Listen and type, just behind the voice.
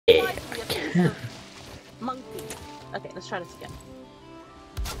can. Monkey. Okay, let's try this again.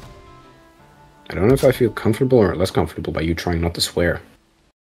 I don't know if I feel comfortable or less comfortable by you trying not to swear.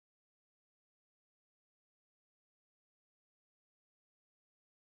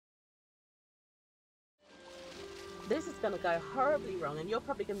 This is gonna go horribly wrong, and you're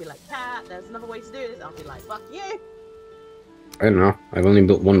probably gonna be like, Cat, there's another way to do this. I'll be like, fuck you. I don't know. I've only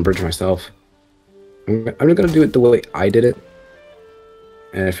built one bridge myself. I'm not gonna do it the way I did it.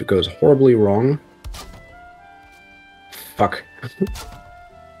 And if it goes horribly wrong... Fuck.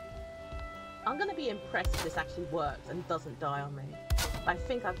 I'm gonna be impressed if this actually works and doesn't die on me. I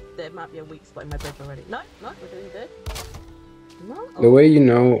think there might be a weak spot in my bridge already. No, we're doing good. No? The way you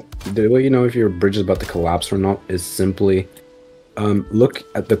know if your bridge is about to collapse or not is simply look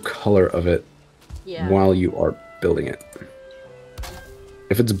at the color of it while you are building it.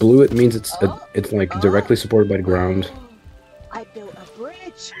 If it's blue, it means it's like directly supported by the ground. I built a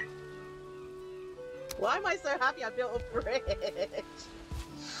bridge. Why am I so happy I built a bridge?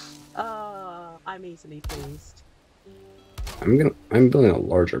 I'm easily pleased. I'm building a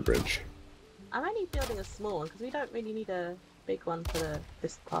larger bridge. I'm only building a small one because we don't really need a big one for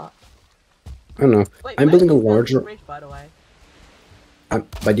this part. I don't know. Wait, I'm building a larger bridge, by the way.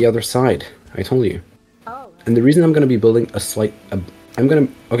 By the other side. I told you. Oh. Right. And the reason I'm going to be building a slight,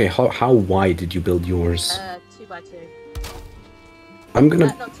 okay. How wide did you build yours? 2x2. I'm gonna.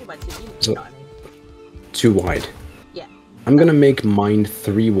 Not 2x2. You know what I mean. 2 wide. Yeah. I'm gonna make mine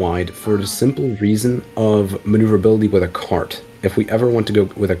 3 wide for the simple reason of maneuverability with a cart. If we ever want to go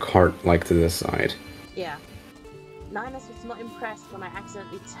with a cart like to this side. Yeah. Ninus was not impressed when I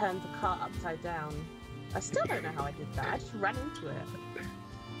accidentally turned the cart upside down. I still don't know how I did that. I just ran into it.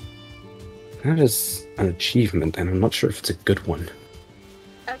 That is an achievement, and I'm not sure if it's a good one.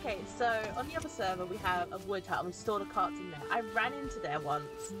 Okay, so on the other server we have a wood hut and we store the carts in there. I ran into there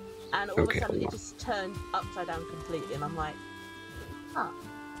once, and all of a sudden it just turned upside down completely, and I'm like, huh.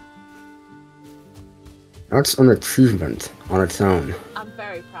 That's an achievement on its own. I'm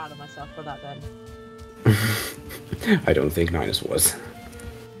very proud of myself for that then. I don't think Ninus was.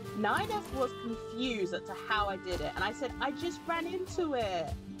 Ninus was confused as to how I did it, and I said, I just ran into it.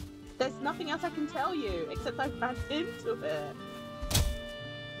 There's nothing else I can tell you, except I ran into it.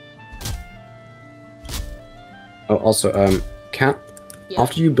 Oh, also, Cat,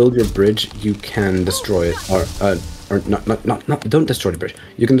 after you build your bridge, you can destroy it, or not, don't destroy the bridge.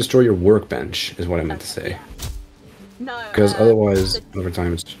 You can destroy your workbench, is what I meant to say. No, because otherwise, over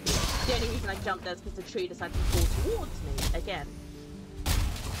time, it's... The only reason I jumped there is because the tree decided to fall towards me again.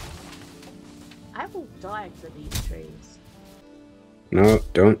 I will die because of these trees. No,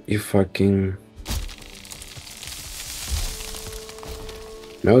 don't you fucking...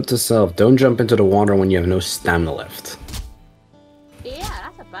 Note to self, don't jump into the water when you have no stamina left. Yeah,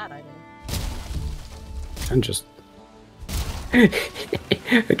 that's a bad idea. And just... I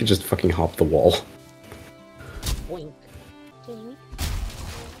could just fucking hop the wall. Boink.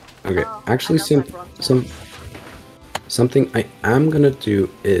 Okay, actually something I am gonna do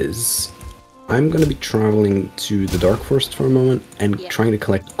is... I'm gonna be traveling to the Dark Forest for a moment and trying to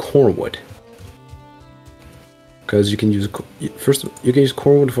collect core wood. Because you can use you can use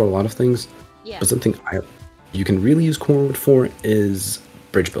core wood for a lot of things, but something you can really use core wood for is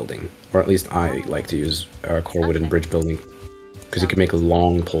bridge building, or at least I like to use core wood in bridge building, because you can make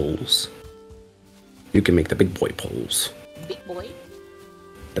long poles. You can make the big boy poles. Big boy.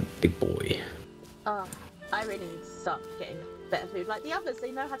 The big boy. I really need to start getting better food. Like the others,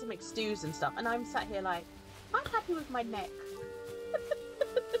 they know how to make stews and stuff, and I'm sat here like, I'm happy with my neck.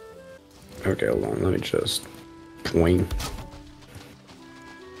 Okay, hold on. Let me just. Boing.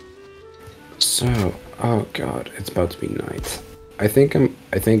 So, oh god, it's about to be night. I think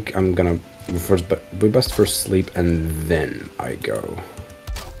I'm gonna first, but we best first sleep and then I go.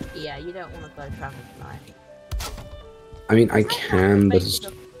 Yeah, you don't want to go travel tonight. I mean, I can, but it's...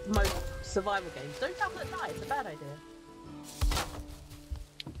 Most survival games don't travel at night. It's a bad idea.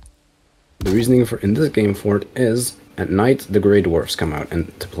 The reasoning for in this game for it is at night the Grey Dwarfs come out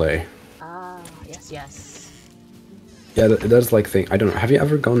and to play. Ah, yes. Yeah, that's like thing. I don't know. Have you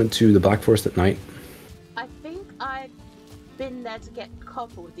ever gone into the Black Forest at night? I think I've been there to get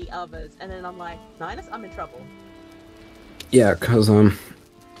copper with the others, and then I'm like, Ninus, I'm in trouble. Yeah, cause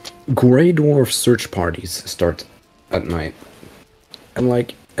Grey Dwarf search parties start at night, and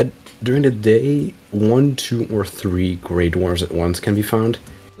like during the day, 1, 2, or 3 Grey Dwarves at once can be found.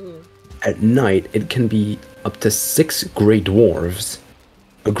 At night, it can be up to 6 Grey Dwarves,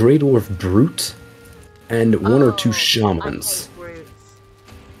 a Grey Dwarf brute, and 1 or 2 shamans. I hate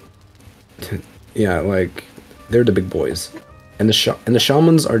brutes. Yeah, like, they're the big boys. And the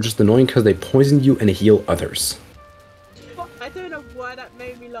shamans are just annoying because they poison you and heal others. I don't know why that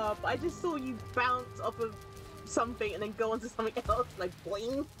made me laugh. I just saw you bounce off of something and then go onto something else, like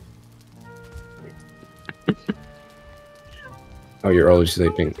boing. Oh, you're always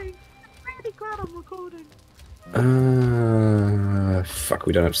sleeping. I'm really glad I'm recording. Fuck,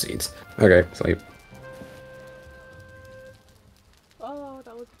 we don't have seeds. Okay, sleep.